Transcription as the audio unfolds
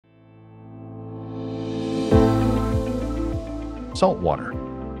salt water,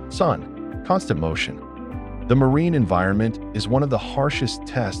 sun, constant motion. The marine environment is one of the harshest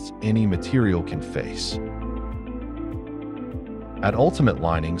tests any material can face. At Ultimate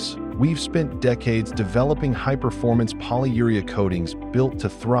Linings, we've spent decades developing high-performance polyurea coatings built to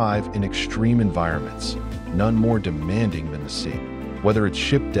thrive in extreme environments, none more demanding than the sea. Whether it's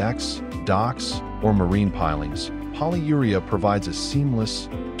ship decks, docks, or marine pilings, polyurea provides a seamless,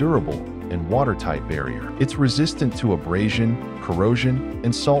 durable, and watertight barrier. It's resistant to abrasion, corrosion,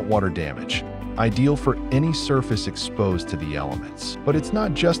 and saltwater damage, ideal for any surface exposed to the elements. But it's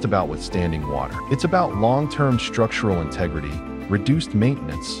not just about withstanding water. It's about long-term structural integrity, reduced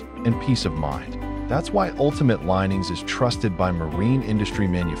maintenance, and peace of mind. That's why Ultimate Linings is trusted by marine industry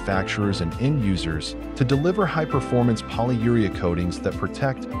manufacturers and end users to deliver high-performance polyurea coatings that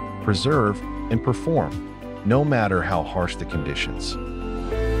protect, preserve, and perform, no matter how harsh the conditions.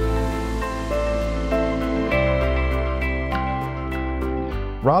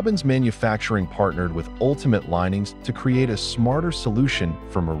 Robbins Manufacturing partnered with Ultimate Linings to create a smarter solution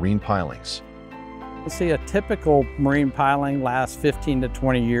for marine pilings. We'll see a typical marine piling lasts 15 to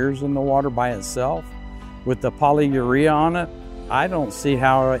 20 years in the water by itself. With the polyurea on it, I don't see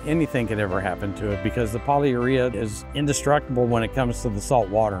how anything could ever happen to it because the polyurea is indestructible when it comes to the salt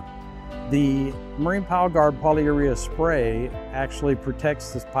water. The Marine Pile Guard polyurea spray actually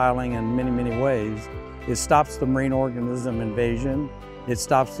protects this piling in many, many ways. It stops the marine organism invasion. It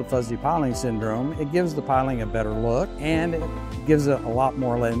stops the fuzzy piling syndrome. It gives the piling a better look, and it gives it a lot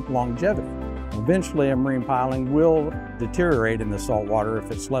more longevity. Eventually, a marine piling will deteriorate in the salt water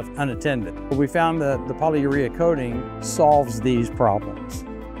if it's left unattended. But we found that the polyurea coating solves these problems.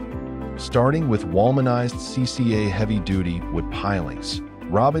 Starting with Walmanized CCA heavy-duty wood pilings,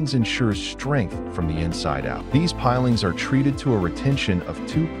 Robbins ensures strength from the inside out. These pilings are treated to a retention of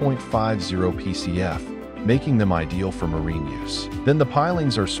 2.50 PCF, making them ideal for marine use. Then the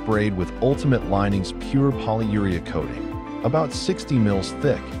pilings are sprayed with Ultimate Linings pure polyurea coating, about 60 mils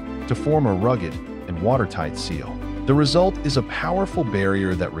thick, to form a rugged and watertight seal. The result is a powerful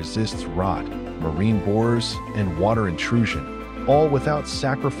barrier that resists rot, marine borers, and water intrusion, all without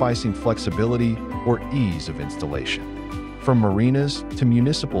sacrificing flexibility or ease of installation. From marinas to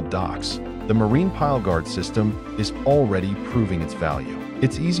municipal docks, the Marine Pile Guard system is already proving its value.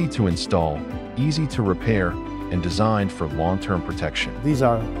 It's easy to install, easy to repair, and designed for long-term protection. These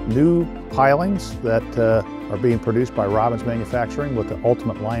are new pilings that are being produced by Robbins Manufacturing with the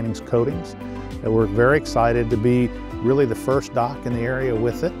Ultimate Linings coatings. And we're very excited to be really the first dock in the area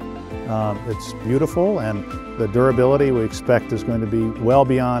with it. It's beautiful, and the durability we expect is going to be well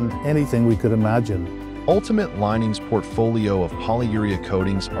beyond anything we could imagine. Ultimate Linings' portfolio of polyurea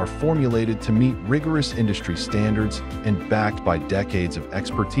coatings are formulated to meet rigorous industry standards and backed by decades of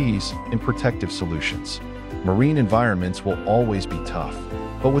expertise in protective solutions. Marine environments will always be tough,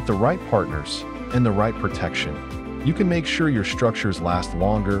 but with the right partners and the right protection, you can make sure your structures last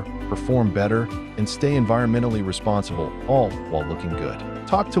longer, perform better, and stay environmentally responsible, all while looking good.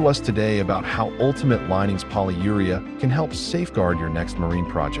 Talk to us today about how Ultimate Linings polyurea can help safeguard your next marine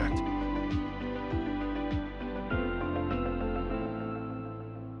project.